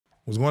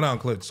What's going on,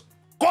 Clutch?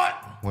 What?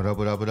 What up,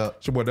 what up, what up?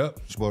 It's your boy Dup.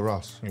 It's your boy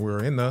Ross. And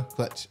we're in the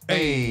Clutch.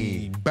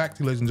 Hey, back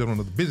to you, ladies and gentlemen,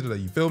 of the business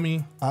today. You feel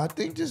me? I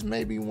think this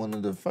may be one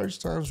of the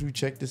first times we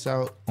checked this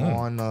out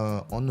on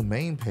the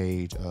main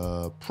page.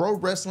 Pro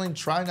Wrestling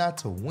Try Not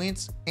to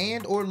Wince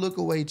and or Look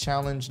Away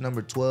Challenge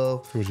number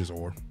 12. It was just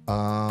or.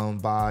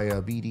 By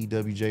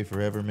BDWJ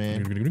Forever,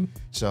 man.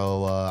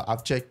 So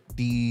I've checked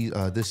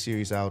this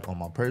series out on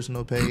my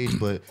personal page,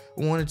 but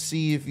I wanted to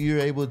see if you're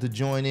able to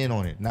join in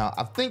on it. Now,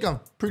 I think I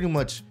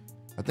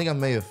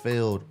may have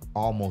failed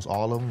almost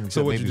all of them.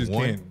 So what, you just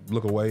can't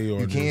look away,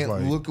 or you can't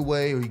like, look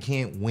away, or you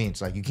can't wince.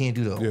 Like you can't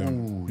do the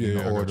ooh,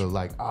 or the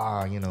like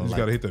you like, just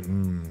gotta hit the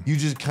You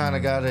just kind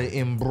of gotta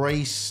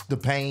embrace the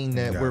pain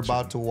that we're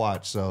about to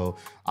watch. So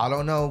I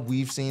don't know.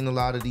 We've seen a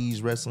lot of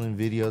these wrestling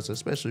videos,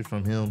 especially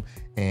from him,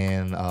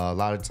 and a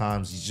lot of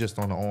times he's just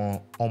on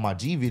my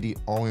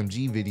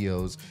OMG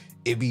videos.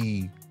 It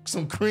be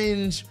some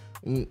cringe,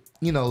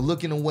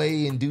 looking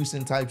away,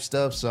 inducing type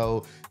stuff.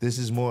 So this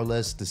is more or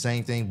less the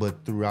same thing,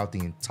 but throughout the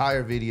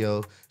entire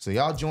video. So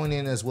y'all join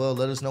in as well.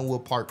 Let us know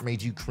what part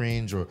made you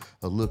cringe or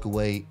look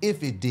away,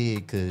 if it did,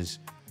 because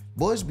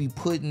boys be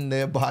putting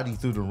their body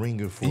through the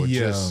ringer for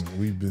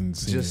we've been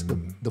seeing just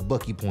the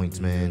bucky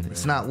points, man.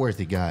 It's not worth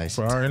it, guys.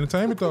 For our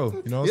entertainment,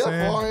 though. You know what I'm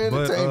saying? For our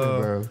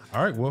entertainment, bro.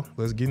 All right, well,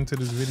 let's get into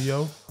this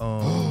video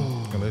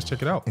and let's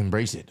check it out.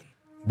 Embrace it.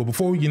 But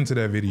before we get into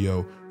that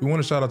video, we want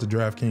to shout out to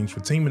DraftKings for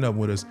teaming up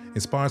with us and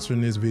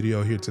sponsoring this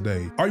video here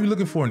today. Are you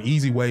looking for an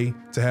easy way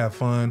to have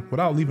fun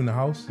without leaving the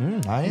house?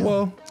 I am.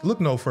 Well, look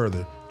no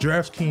further.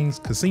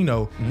 DraftKings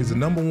Casino is the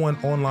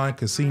 #1 online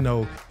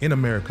casino in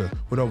America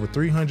with over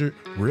 300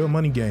 real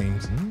money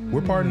games.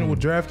 We're partnering with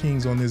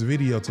DraftKings on this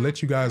video to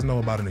let you guys know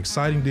about an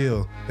exciting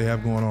deal they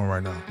have going on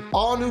right now.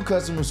 All new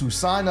customers who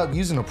sign up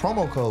using the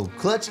promo code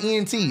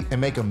CLUTCHENT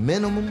and make a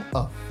minimum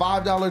of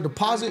 $5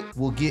 deposit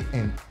will get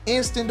an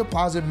instant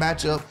deposit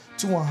match up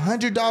to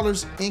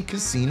 $100 in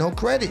casino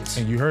credits.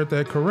 And you heard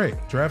that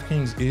correct.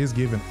 DraftKings is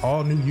giving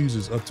all new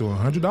users up to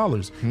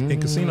 $100 in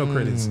casino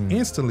credits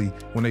instantly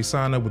when they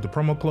sign up with the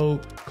promo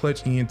code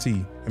CLUTCHENT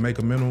and make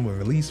a minimum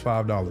of at least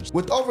 $5.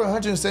 With over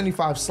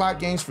 175 slot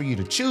games for you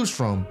to choose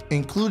from,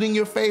 including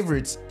your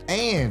favorites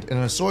and an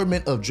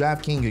assortment of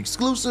DraftKings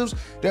exclusives,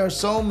 there are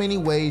so many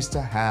ways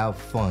to have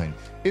fun.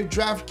 If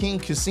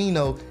DraftKings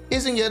Casino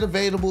isn't yet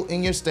available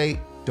in your state,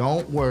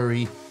 don't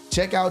worry.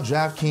 Check out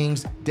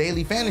DraftKings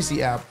Daily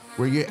Fantasy app,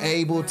 where you're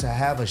able to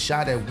have a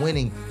shot at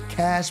winning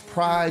cash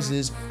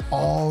prizes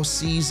all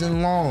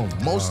season long.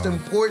 Most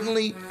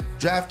importantly,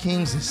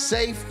 DraftKings is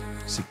safe,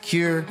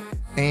 secure,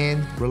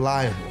 and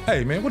reliable.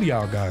 Hey man, what are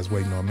y'all guys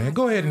waiting on, man?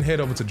 Go ahead and head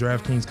over to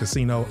DraftKings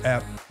Casino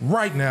app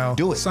right now.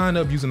 Do it. Sign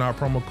up using our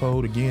promo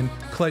code, again,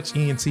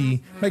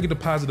 CLUTCHENT. Make a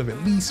deposit of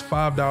at least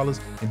 $5,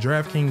 and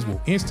DraftKings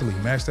will instantly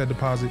match that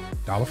deposit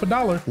dollar for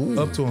dollar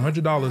up to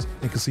 $100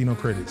 in casino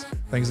credits.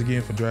 Thanks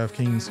again for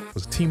DraftKings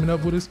for teaming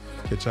up with us.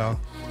 Catch y'all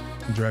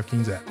in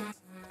DraftKings app.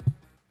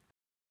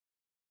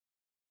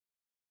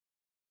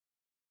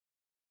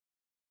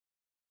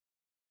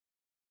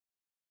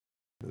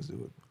 Let's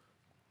do it.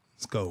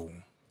 Let's go.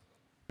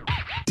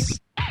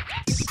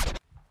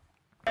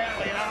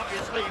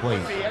 Wait,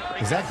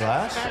 is that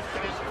glass?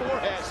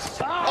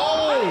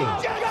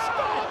 Oh!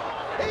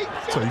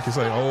 So you can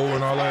say oh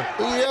and all that?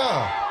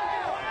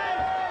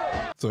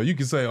 Yeah. So you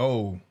can say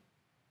oh.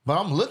 But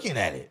I'm looking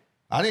at it.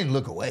 I didn't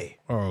look away.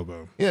 Oh,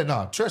 bro. Yeah,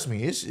 no, trust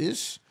me,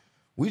 it's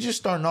we just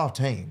starting off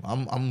tame.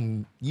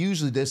 I'm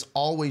usually, there's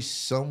always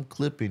some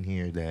clip in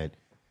here that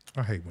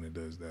I hate when it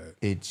does that.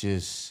 It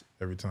just,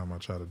 every time I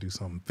try to do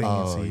something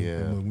fancy. Oh,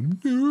 yeah.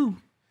 No.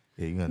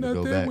 Yeah, you got to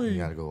go back. You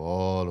got to go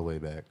all the way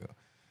back,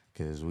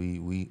 because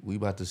we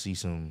about to see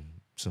some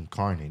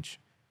carnage.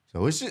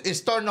 So it's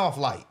starting off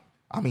light.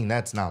 I mean,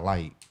 that's not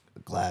light.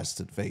 Glass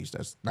to the face,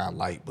 that's not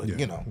light, but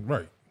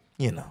right.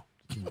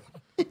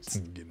 It's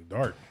getting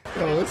dark.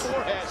 Yo, Jesus.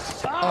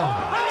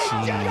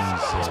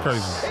 It's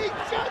crazy.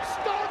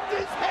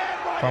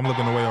 If I'm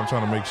looking away, I'm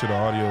trying to make sure the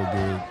audio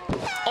good.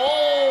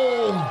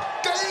 Oh,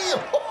 damn!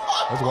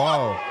 That's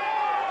wild.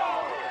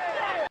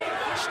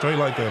 Straight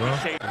like that, huh?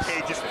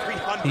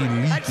 He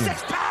leaking.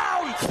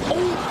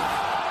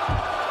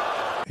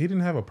 He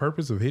didn't have a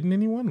purpose of hitting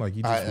anyone? Like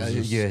he just was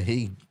just... Yeah,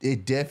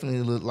 it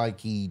definitely looked like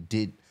he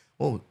did.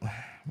 Well,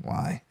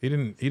 why? He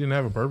didn't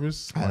have a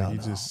purpose? I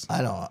like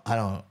don't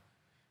know.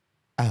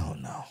 I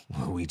don't know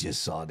what we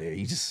just saw there.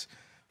 He just,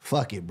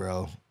 fuck it,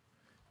 bro.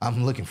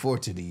 I'm looking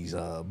forward to these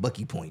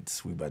Bucky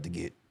points we about to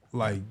get.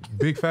 Like,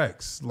 big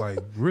facts. Like,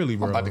 really,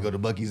 bro. I'm about to go to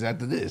Bucky's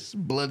after this.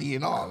 Bloody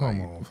and all.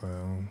 Come on,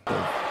 fam.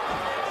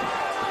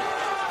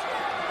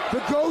 The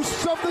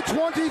ghosts of the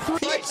 23.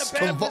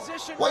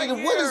 Wait,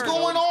 what is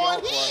going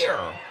on here?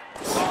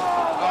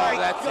 Oh, my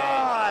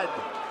God.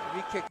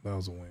 That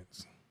was a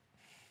Wince.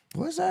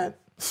 What's that?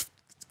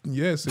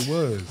 Yes, it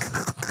was.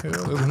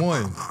 Hell, there's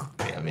one.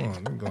 Come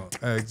on, I'm going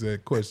to ask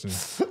that question.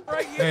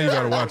 And you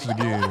got to watch it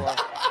again.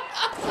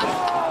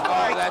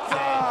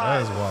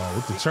 That's wild.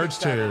 With the church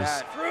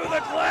chairs. Through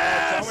the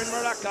glass.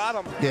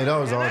 Yeah,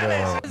 those are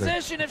the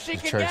Position if she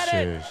the can church get it.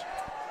 chairs.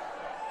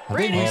 I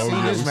think we've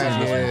seen this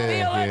match.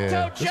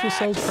 Yeah. This was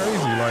so crazy.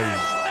 Like,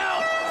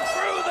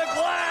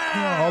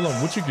 all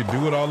them, what you could do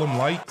with all them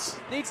lights.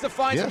 Needs to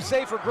find some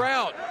safer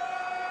ground.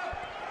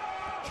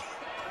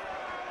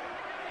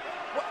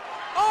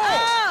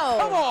 Oh,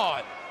 come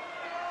on.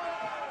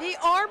 The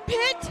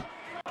armpit?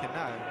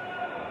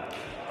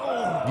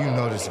 You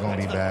know this is going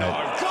to be bad. Oh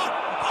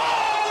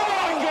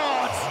my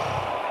God!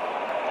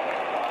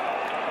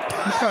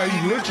 How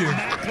you looking? Oh,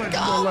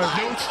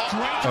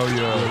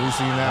 yeah. We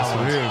seen that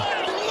one.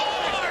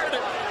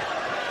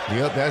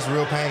 Yep, that's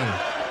real pain.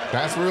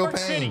 That's real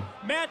pain.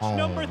 Match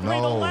number 3, the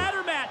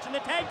ladder match in the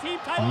tag team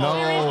title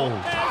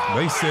series.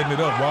 They setting it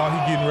up while he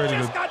getting ready to.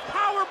 Just got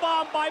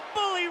powerbombed by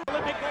Bully.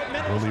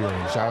 Bully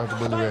Ray. Shout out to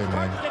Bully Ray,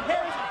 man.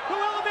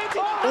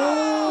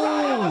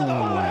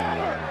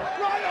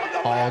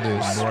 All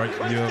this. Right,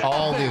 yeah.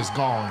 All this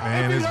gone.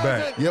 And it's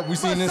back. Yep, we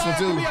seen this one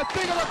too.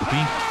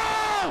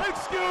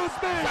 Excuse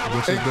me.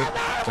 Which is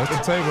that's the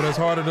table that's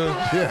harder to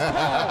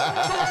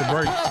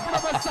break.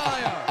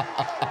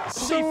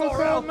 So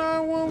about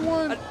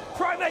 911.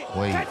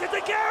 Wait. On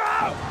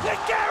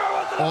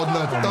On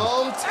the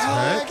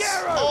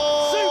thumbtacks.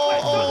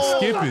 Oh,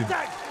 skipping.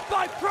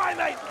 by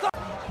Primate.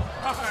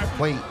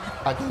 Wait,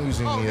 I think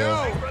using the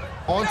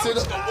onto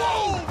the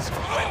Wolves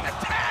with the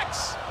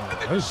tax.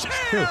 That's just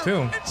killed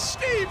him. And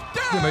Steve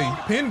down. Then they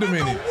pinned him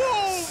in it.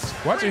 Wolves.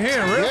 Watch your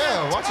hand, Rip.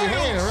 Yeah, watch your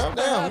hand. Rub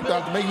down. You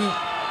got to make me.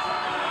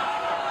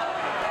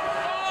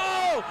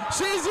 Oh,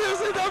 she's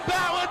using the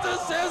bat with the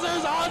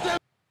scissors on the.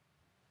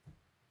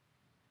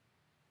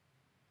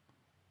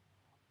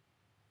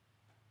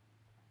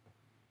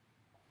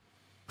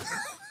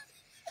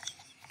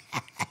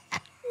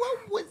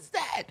 What was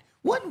that?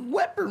 What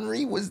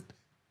weaponry was?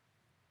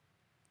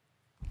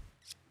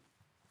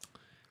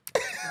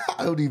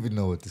 I don't even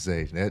know what to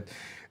say.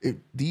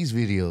 These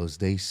videos,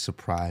 they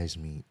surprise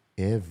me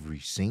every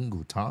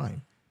single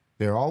time.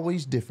 They're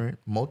always different,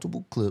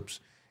 multiple clips,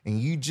 and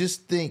you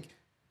just think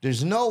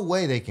there's no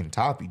way they can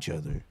top each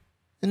other.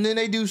 And then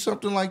they do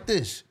something like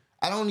this.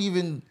 I don't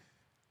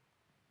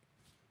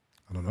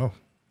know.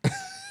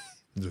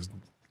 Just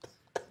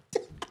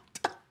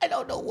I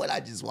don't know what I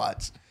just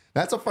watched.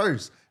 That's a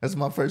first. That's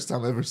my first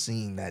time ever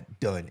seeing that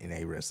done in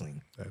a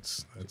wrestling.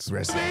 that's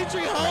Wrestling.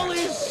 Holy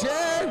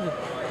shit!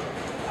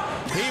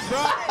 He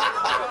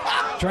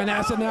brought. Trent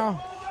Acid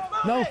now.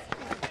 No.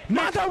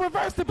 Mondo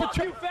reversed it, but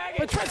Trent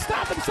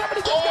stopped him.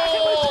 Somebody just got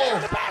him with a chair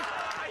in the back.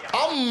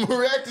 I'm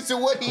reacting to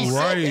what he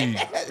Right.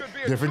 said.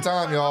 Different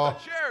time, y'all.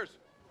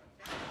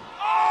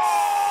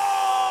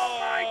 Oh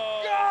my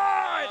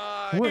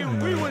God! what in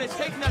the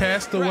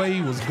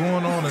Castaway was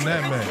going on in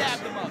that match.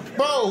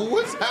 Bro,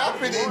 what's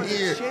happening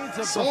here?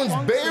 Someone's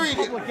buried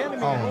it.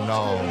 Oh,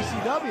 no.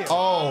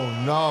 Oh,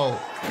 no.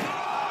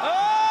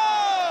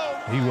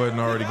 He wasn't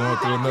already going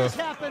through enough.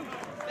 That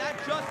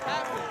just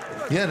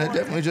happened. Yeah, that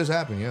definitely just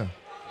happened, yeah.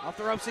 Off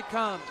the ropes it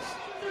comes.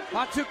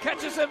 Fatu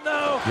catches him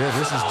though. Yeah,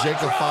 this is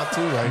Jacob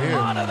Fatu right here.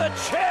 Onto the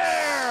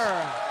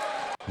chair.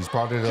 He's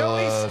part of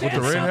Joey the stands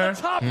the red on hair?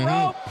 the top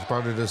rope. he's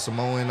part of the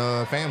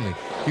Samoan family.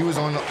 He was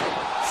on the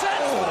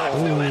Sends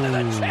Fatu into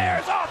the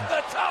chairs off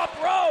the top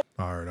rope.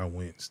 All right, I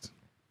winced.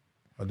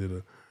 I did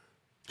a.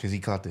 because he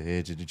caught the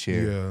edge of the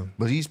chair. Yeah.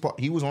 But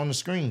he was on the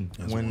screen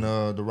when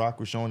The Rock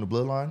was showing the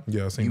bloodline.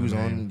 Yeah, I seen he the was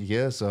name. on.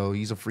 Yeah, so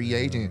he's a free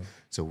agent.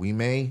 So we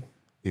may,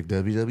 if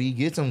WWE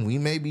gets him, we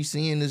may be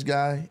seeing this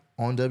guy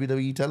on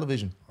WWE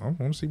television. I want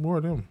to see more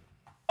of them.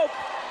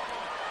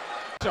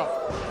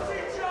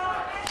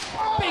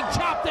 Big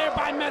chop there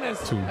by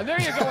Menace. Two. And there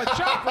you go, a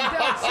chop from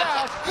down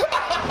south.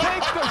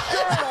 Takes the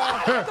shirt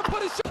off. To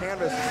put his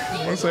Canvas.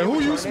 I say, who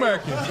you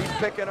smacking? He's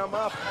picking him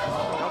up.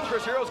 Now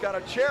Chris Hero's got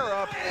a chair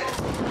up.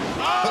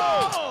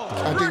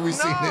 I think we've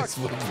seen this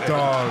one.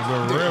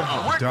 Dog, the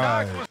ref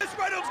died. This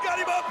Reynolds got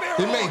him up here.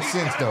 It made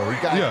sense though.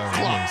 He got Yeah, it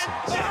makes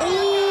sense.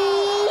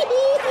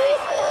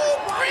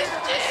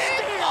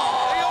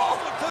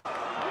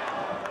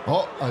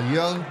 Oh, a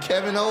young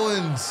Kevin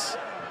Owens.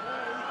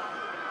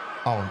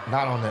 Oh,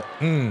 not on that.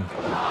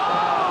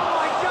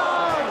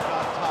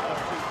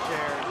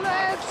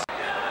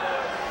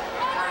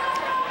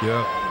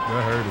 Yeah,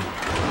 that hurt him.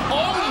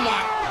 Oh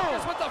my!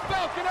 with the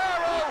Falcon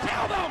Arrow.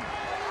 Killed him.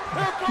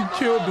 He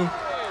killed him.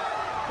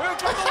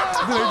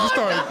 Then they just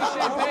started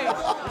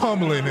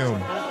pummeling him.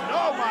 Oh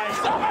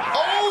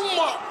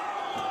my!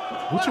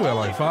 What you at,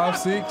 like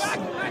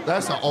 5'6"?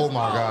 That's an oh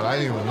my god! I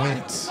didn't even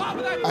wince. I'm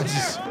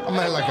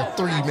at like a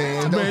 3,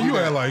 man. Don't Man, do you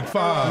that. at like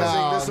 5.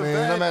 Nah,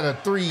 man, I'm at a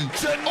 3.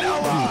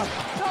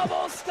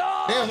 Double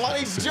stop. Damn, why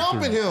they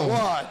jumping him?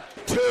 1,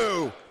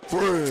 2,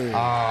 3.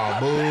 Ah,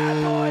 boo.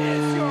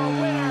 Is your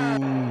winner.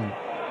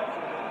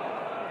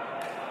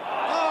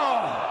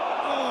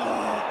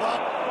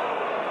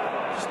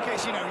 Just in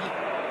case you know.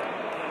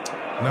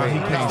 Nah, he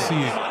can't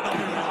see it.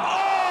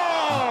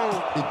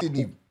 It didn't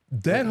even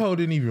That hoe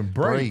didn't even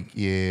break. break.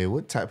 Yeah,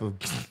 what type of...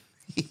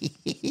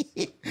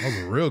 That was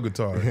a real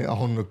guitar.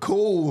 On the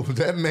cool,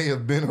 that may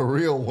have been a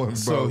real one, bro.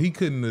 So he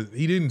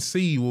didn't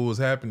see what was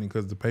happening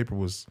because the paper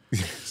was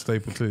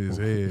stapled to his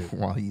head.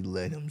 While he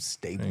let him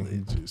staple And it.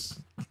 he just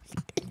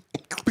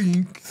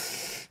Bink.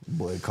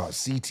 Boy, called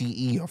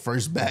CTE or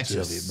first batch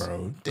of it,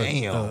 bro.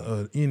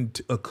 Damn. In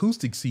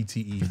acoustic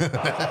CTE. The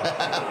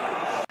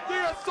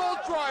assault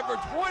driver,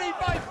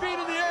 25 feet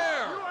in the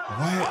air.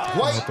 What?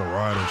 What the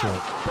rider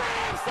truck?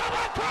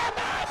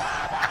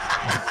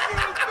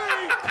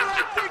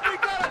 I think we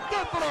got a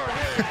Duffler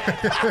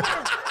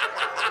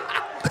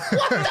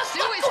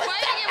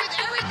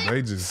here.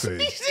 They just say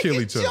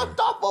kill each other. Jumped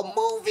off a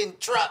moving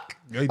truck.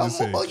 They just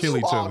said kill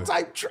each other.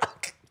 Type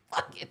truck.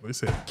 They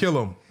said kill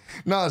them.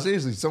 No,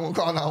 seriously, someone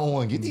call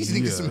 911. Get these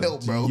niggas some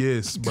help, bro.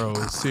 Yes, bro.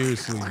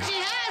 Seriously. She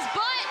has,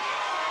 but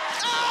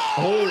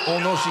Oh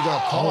no, she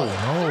got caught.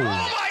 Oh no.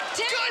 My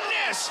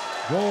goodness!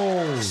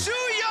 Whoa. Sue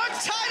Young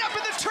tied up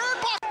in the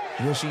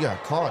turnbuckle. Yeah, she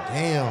got caught.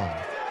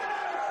 Damn.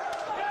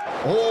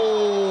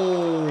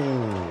 Oh.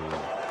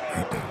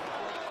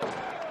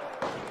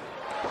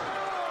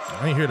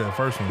 I ain't hear that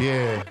first one.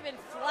 Yeah. been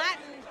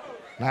flattened.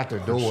 Not the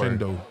door.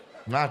 Crescendo.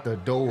 Not the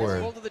door.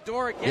 Hold to the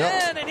door again,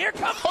 Yep. and here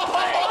comes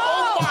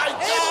Oh my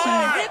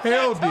God. She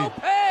held it.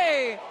 Tope.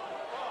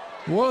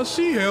 Well,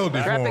 she held it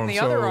for Grabbing him, the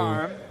so other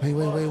arm. Wait.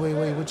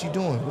 What you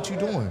doing? What you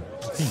doing?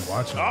 he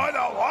watching. Oh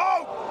no!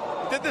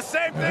 Whoa! Did the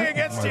same thing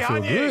against Might feel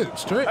Tihanyi. good.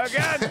 Stretch.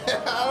 Again.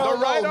 I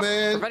don't know,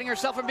 man. Preventing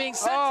herself from being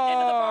sent into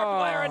the barbed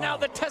wire, and now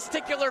the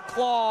testicular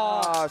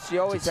claw. She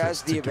always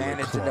has the Testicular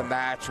advantage in the claw.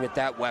 match with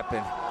that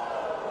weapon.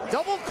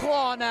 Double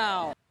claw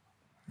now.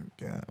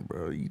 God,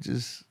 bro, you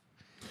just.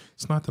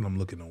 It's not that I'm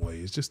looking away.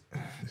 It's just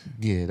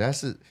Yeah,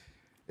 that's it.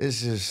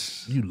 It's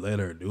just. you let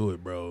her do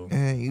it, bro.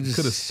 Man, you just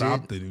could have sit-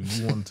 stopped it if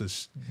you wanted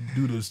to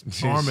do this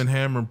arm and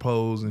hammer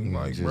pose and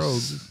like, just- bro,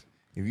 just,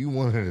 If you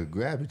want her to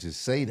grab it,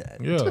 just say that.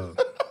 yeah.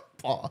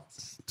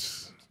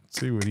 Pause.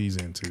 See what he's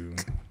into.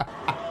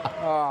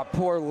 Oh,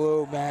 poor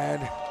Lou, man.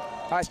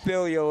 I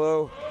feel you,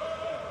 Lou.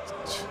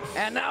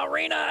 And now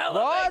Rena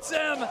elevates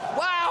him.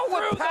 Wow, Through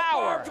with the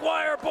power. barbed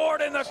wire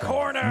board in the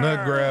corner.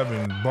 Nut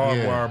grabbing, barbed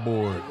Yeah. wire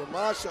board.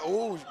 Masha,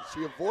 oh,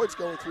 she avoids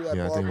going through that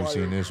Yeah, I barbed think we've wire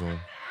seen this one.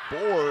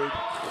 board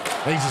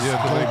They just Yeah,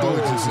 'cause they go go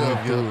through it to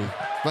yourself, through yo. it.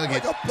 Fuck like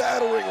it. a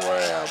battering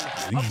ram.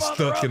 He's Above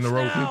stuck in the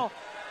ropes rope. now.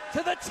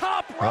 To the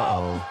top rope.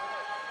 Uh-oh.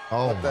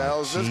 Oh, What the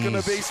hell is this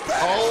gonna be?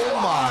 Spanish Oh,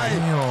 my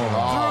Damn.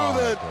 God.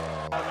 Through the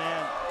Oh,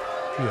 man.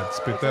 You have to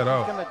spit that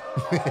out.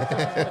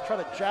 Gonna try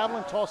to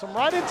javelin toss him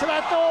right into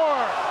that door.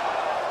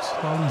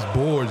 All these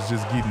boards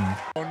just getting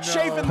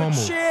Chafing the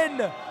pummeled. chin.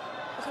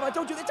 That's what I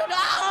told you. They told no.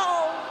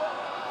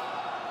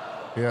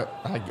 Yep,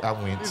 I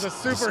went. He's a The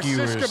super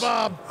skewers shish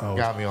kebab. Oh.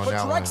 Got me on But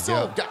that one.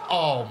 Drexel Yep.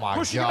 Oh, my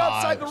pushing God. him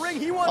outside the ring.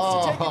 He wants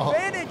to take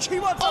advantage. He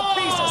wants a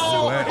piece of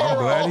I'm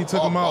glad he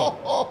took them out.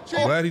 Oh,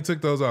 I'm glad he took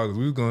those out because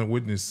we were going to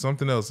witness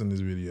something else in this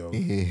video.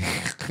 Yeah.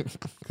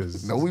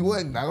 Because No, we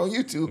wasn't. Not on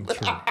YouTube.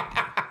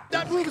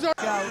 That moves are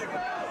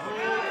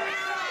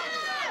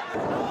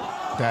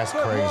That's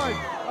crazy.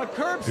 a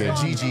curb Yeah,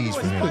 GG's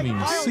for couldn't him.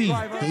 even see.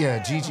 Yeah,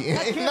 GG.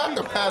 And not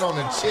the pat on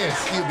the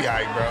chest. He'll be all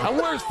right,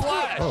 bro. Where's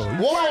Flash? Oh,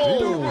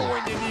 Whoa!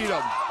 When you need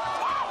him.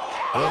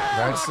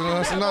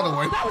 That's another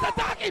one. That was a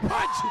donkey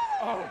punch.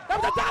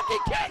 That was a donkey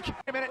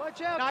kick.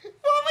 Watch out. What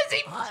was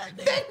he?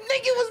 That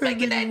nigga was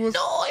making that was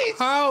noise.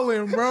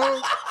 howling,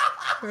 bro.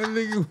 That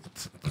nigga,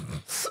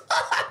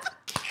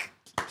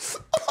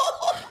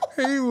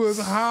 he was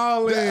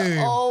howling.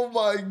 Oh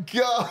my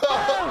God.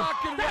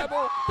 Rockin'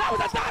 Rebel. That was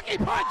a donkey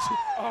punch.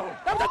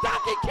 That was a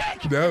donkey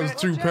kick. That was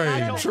true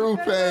pain. True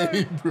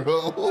pain,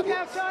 bro.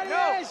 Outside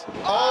he is.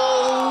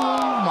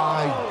 Oh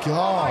my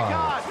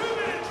God.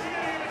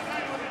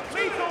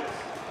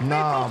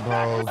 Nah,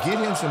 bro. Get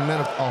him some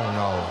medical. Oh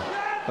no.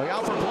 Look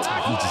out for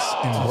Black. He just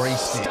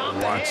embraced it. Stop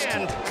the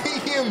hand.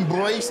 He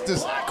embraced the.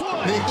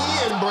 Man,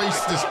 he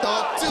embraced the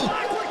stomp too.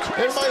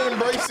 Everybody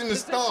embracing the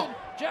stomp.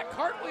 Jack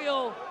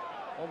cartwheel.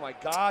 Oh my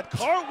God.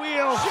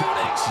 Cartwheel.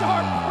 Shooting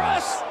sharp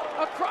press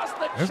across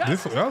the That's chest.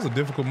 difficult. That was a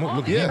difficult move.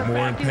 Look, Yeah. he's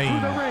more in pain.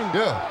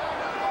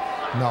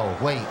 Yeah. No,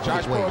 wait.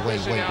 And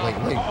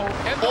the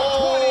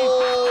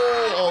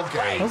Oh,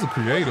 okay. That was a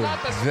creative.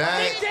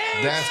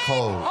 That's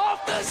cold.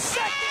 Off the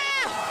second.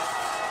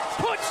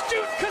 Puts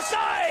Dude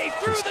Kasai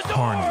through Just the door.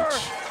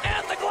 carnage.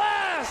 And the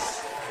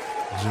glass.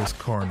 Just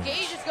carnage.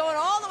 Gage is going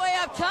all the way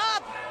up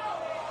top.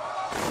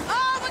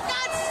 Oh, but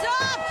not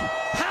stopped.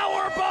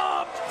 Power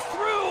bombed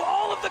through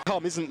all of the.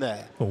 Isn't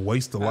there? A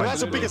waste of life.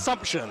 That's a big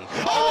assumption.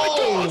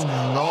 Oh,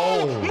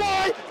 no.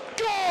 My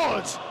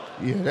God!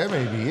 Yeah, that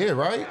may be it,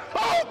 right?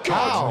 Oh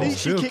God! Ow. She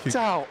Still kicked kick-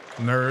 out.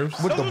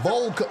 Nerves. With the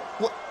bowl cut.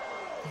 What?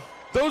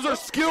 Those are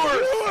skewers.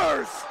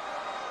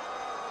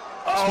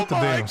 Oh With the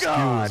my damn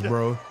God! skewers,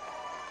 bro.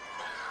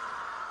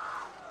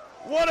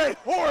 What a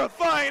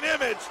horrifying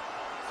image!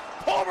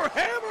 Palmer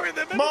hammering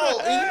them into Bro,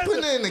 the he head. put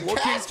it in the Looking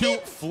to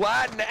casket.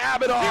 flatten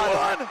Abaddon. He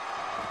won.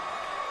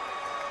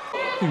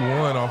 He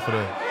won off of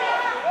that.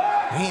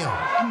 Damn.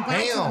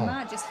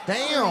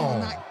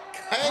 Damn.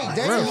 Hey,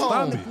 Ref,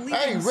 stop damn. it.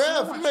 Hey,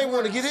 ref, you may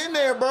want to get in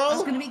there, It's bro.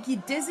 going to make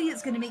you dizzy.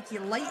 It's going to make you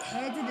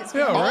lightheaded. It's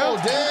Yeah, going to Oh,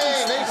 ref.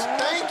 dang.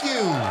 Thank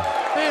you.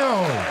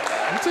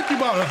 Damn. It took you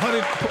about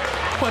 100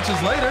 punches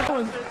later.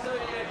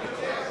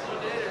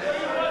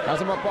 Has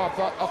him up off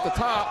the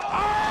top.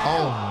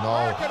 Oh,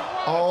 no.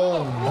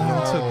 Oh, no.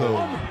 Onto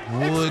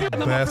the wood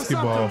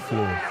basketball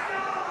floor.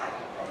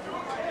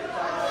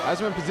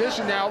 Has him in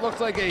position now. Looks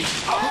like a...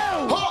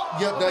 Oh!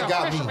 Yep, that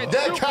got me.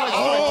 That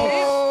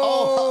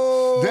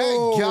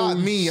got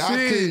me.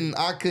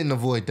 I couldn't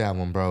avoid that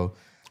one, bro.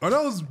 Are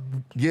those...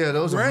 Yeah,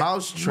 those are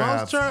mouse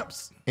traps. Mouse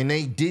traps? And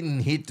they didn't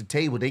hit the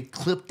table. They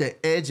clipped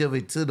the edge of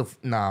it to the...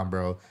 Nah,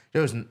 bro.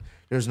 There's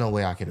no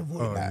way I could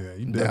avoid that. Yeah,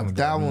 you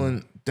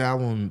definitely that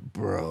one,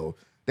 bro.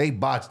 They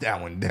botched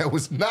that one. That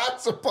was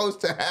not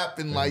supposed to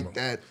happen like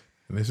that.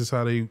 And this is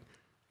how they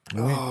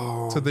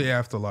went to the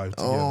afterlife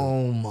together.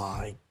 Oh,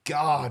 my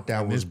God.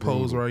 That was this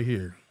pose right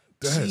here.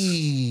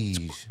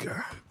 Jeez.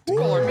 God.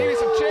 Or maybe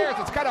some chairs.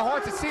 It's kind of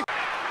hard to see.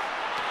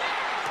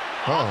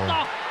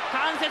 Uh-oh.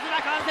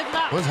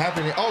 What's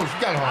happening? Oh, she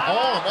got her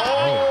arm.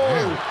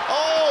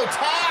 Oh,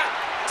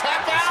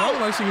 tap out.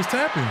 Sounded like she was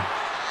tapping.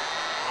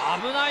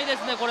 危ないで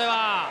すねこれ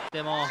は。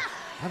でも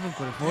多分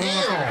これフォールの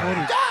中でフォー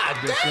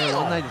ルですね。や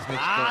らないですね。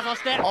そ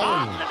してショー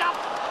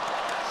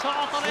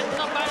トレン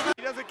ドバイ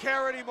He doesn't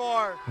care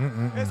anymore.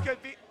 This could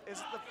be.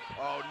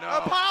 Oh no!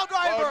 A pile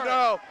driver!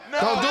 Oh no!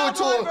 Don't do it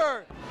to him.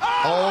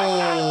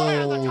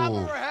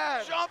 Oh,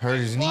 hurt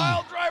his knee.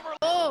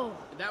 Oh,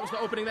 that was the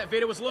opening that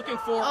Veda was looking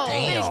for. oh,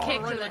 Damn. big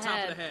kick Right to the on top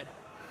of the head. head.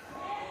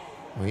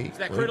 Wait, It's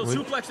that cradle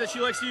suplex that she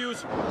likes to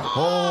use.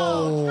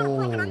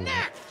 Oh,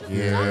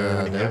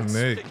 yeah, that's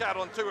Kick out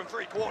on 2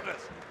 3/4.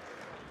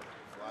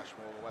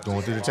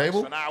 going through the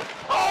table. He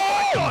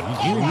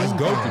just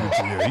go through the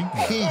table.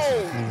 He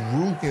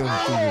threw him through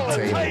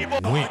the table.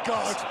 Wince.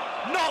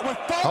 Not with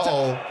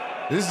Uh-oh.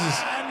 This is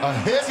a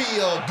heavy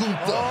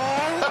Gunther.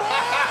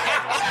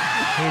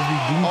 Heavy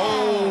Gunther.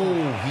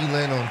 Oh, he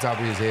landed on top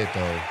of his head,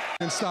 though.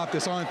 And stop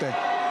this, aren't they? Oh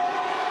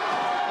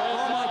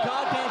my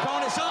God,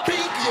 Pantone is up.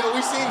 Yeah,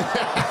 we seen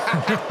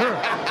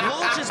that.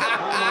 Launches. Oh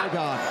my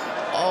God.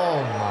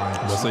 Oh, my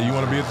God. Let's say you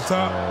want to be at the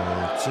top.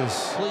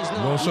 Just... Please no.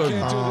 Gonna show you.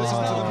 Can't do this.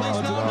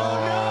 Please no.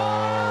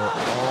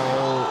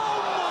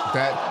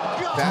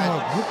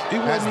 No. It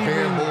That's wasn't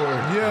bare even board.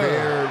 Yeah,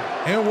 Bare.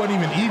 and it wasn't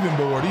even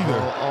board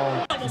either.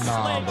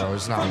 Nah, bro,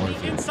 it's not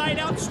worth it. Inside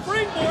out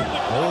springboard.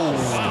 Oh,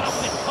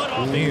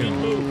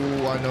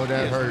 I know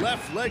that hurt.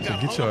 left leg So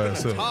get your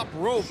ass up. top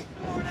rope.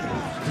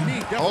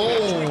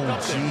 Oh,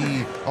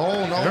 gee.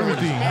 Oh, no.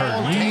 Everything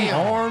hurt. Knee,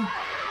 Damn. arm.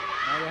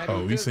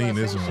 Oh, we seen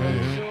this one.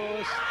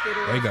 Man.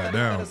 They got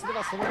down. That's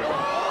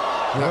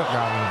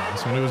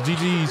when it was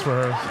GG's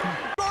for her.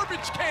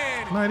 Garbage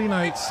can. Nighty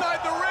night.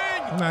 Inside the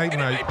ring. Night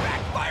night.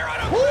 Backfire on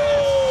him.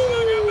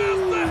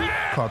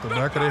 Caught the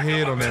back of the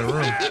head on that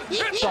rim. He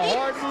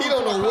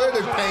don't know where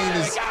the pain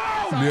is.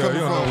 Yeah, you don't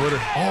know where the...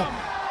 Oh.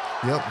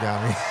 Yep, got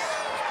me.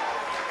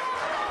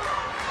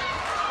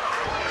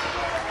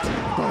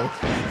 Bro,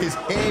 his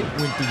head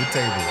went through the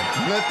table.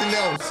 Nothing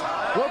else.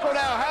 Loco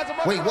now has him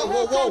up. Wait,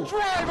 whoa.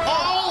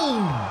 Oh!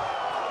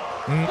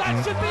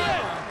 That should be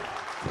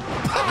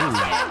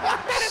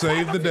it.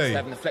 Save the day.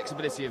 Having the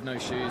flexibility of no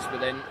shoes,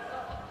 but then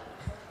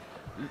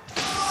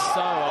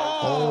so.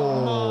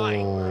 Oh my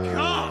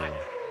God!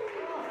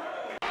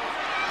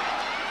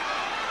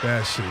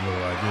 That shit look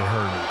like it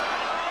hurt it.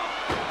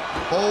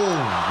 Oh,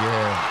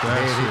 yeah.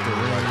 That shit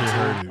look like it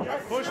hurt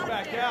it. Push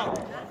back out.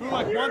 Who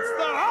like wants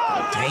the...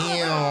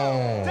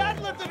 Damn. Dad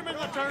lifted him in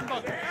the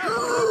turnbuckle.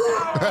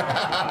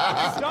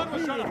 Dunn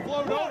was trying to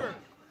float over.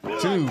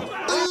 Two.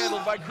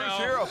 Handled by Chris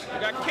Hero. We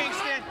got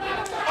Kingston.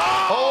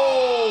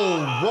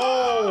 Oh,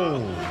 whoa.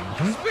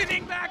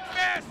 Spinning back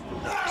fist.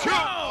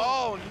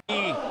 Oh,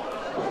 knee.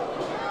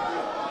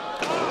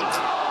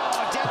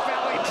 Death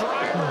Valley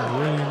driver.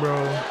 Really, bro?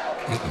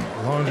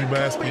 Laundry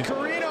basket.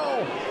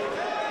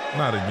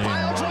 Not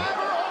again, bro.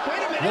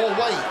 Whoa,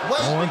 wait.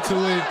 On to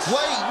it.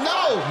 Wait, no.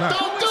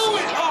 Don't do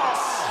it.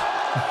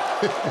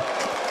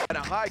 And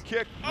a high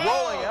kick,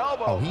 rolling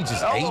elbow. Oh, he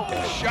just ate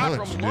that Shot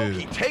punch. from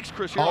Loki takes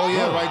Chris Hero. Oh,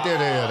 yeah, right there.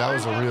 That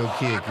was a real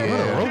kick. Where the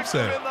Yeah. ropes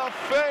Him at? in the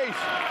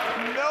face.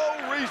 No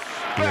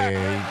respect. Yeah,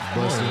 he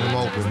busted him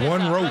open.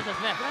 One rope.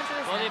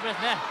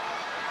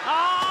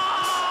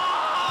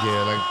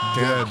 Yeah, like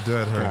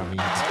That hurt. got me.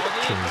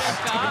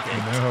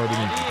 And that hoe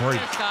didn't even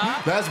break.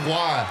 That's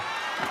why.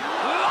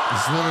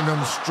 It's one of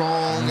them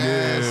strong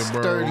ass,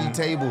 bro. sturdy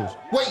tables.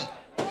 Wait.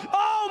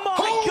 Oh my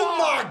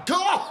God.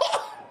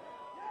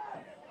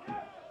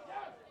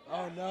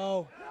 Oh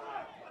no.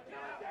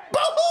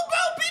 Bro,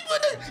 people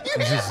in the,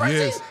 you hear Just,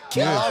 that?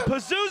 yes.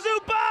 Pazuzu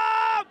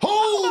Bob.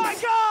 Oh my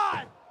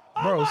God.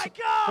 Bro, Oh my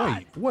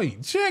God.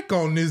 wait. Check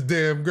on this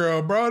damn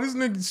girl, bro. This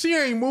nigga, she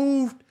ain't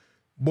moved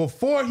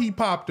before he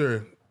popped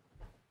her.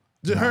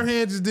 Her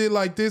hand just did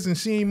like this, and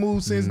she ain't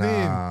moved since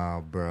then.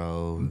 Nah,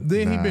 bro.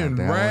 Then he been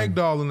that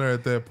ragdolling her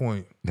at that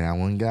point. That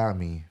one got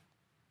me.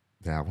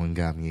 That one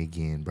got me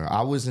again, bro.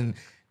 I wasn't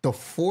the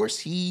force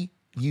he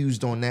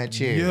used on that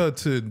chair. Yeah,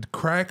 to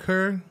crack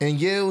her. And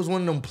yeah, it was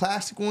one of them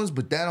plastic ones,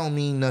 but that don't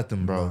mean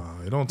nothing, bro.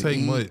 Nah, it don't take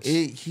much.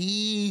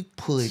 He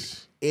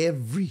put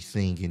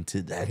everything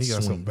into that He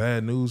got swing. some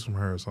bad news from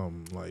her or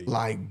something.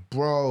 Like,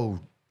 bro,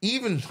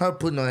 even her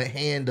putting her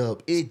hand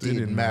up, it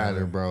didn't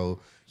matter, bro.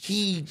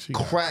 He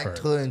cracked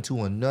her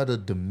into another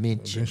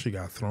dimension. Then she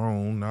got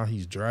thrown. Now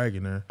he's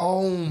dragging her.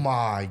 Oh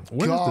my God!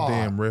 Where's the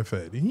damn ref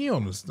at? He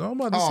on the. I'm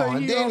about to say and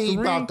he then off he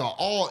the about ring. to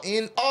all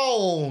in.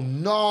 Oh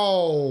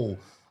no!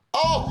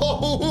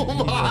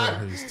 Oh my!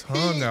 His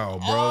tongue out,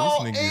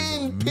 bro. This nigga is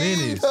a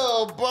menace,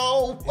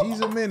 bro.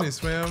 He's a menace,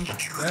 fam.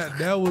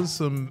 That was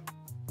some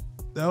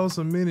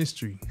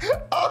ministry.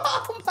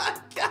 Oh my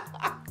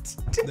God!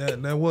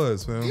 That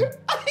was, fam. He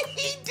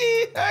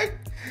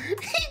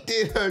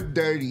did her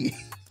dirty.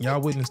 Y'all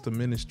witnessed the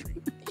ministry.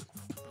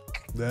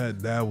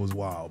 That was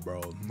wild,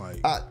 bro. Like,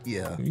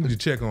 yeah. You need to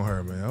check on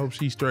her, man. I hope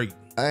she's straight.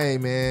 Hey,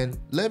 man,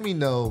 let me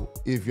know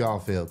if y'all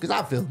failed, because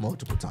I failed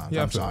multiple times.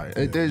 Yeah, I'm sorry.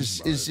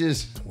 It's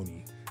just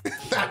 20.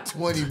 Not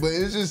 20, but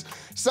it's just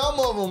some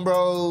of them,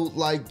 bro.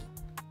 Like,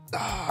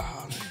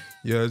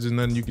 yeah, there's just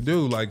nothing you can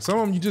do. Like, some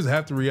of them you just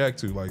have to react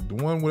to. Like the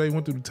one where they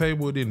went through the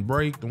table, it didn't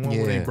break. The one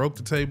where they broke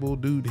the table,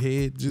 dude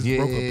head just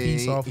broke a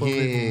piece off of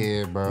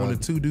it. And bro. When the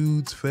two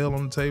dudes fell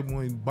on the table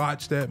and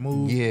botched that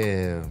move.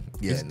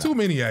 It's too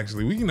many,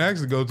 actually. We can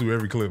actually go through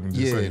every clip and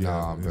just say,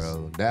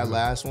 bro. That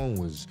last one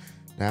was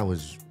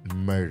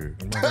murder.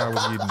 My guy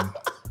was getting,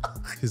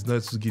 his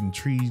nuts was getting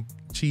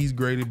cheese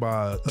grated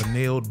by a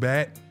nailed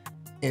bat.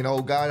 And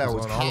old guy that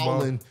was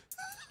howling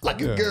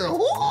like a girl.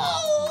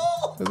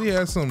 Cause he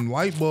had some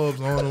light bulbs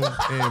on him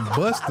and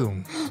bust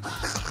them.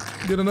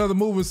 Did another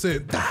move and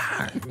said,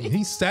 "Die."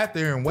 He sat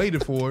there and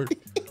waited for it.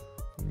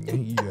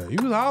 He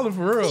was hollering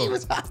for real.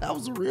 That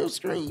was a real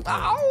scream.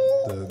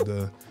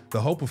 The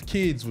hope of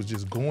kids was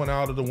just going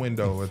out of the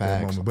window at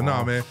that moment. But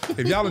nah, man,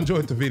 if y'all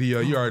enjoyed the video,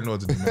 you already know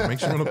what to do, man. Make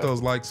sure to run up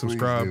those likes,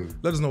 subscribe.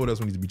 Let us know what else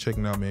we need to be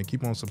checking out, man.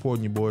 Keep on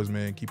supporting your boys,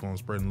 man. Keep on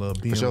spreading love,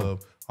 being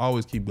love.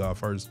 Always keep God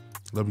first.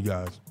 Love you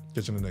guys.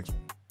 Catch you in the next one.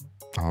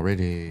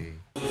 Already.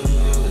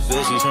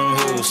 Bitches from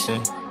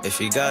Houston. If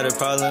you got a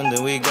problem,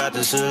 then we got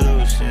the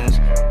solutions.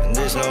 And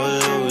there's no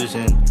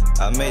illusion.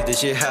 I made this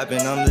shit happen,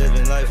 I'm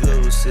living life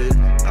lucid.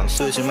 I'm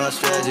switching my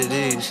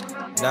strategies.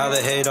 Now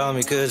they hate on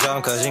me cause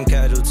I'm causing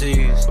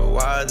casualties. But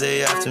why are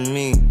they after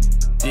me?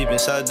 Deep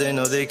inside they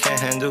know they can't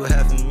handle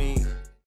half of me.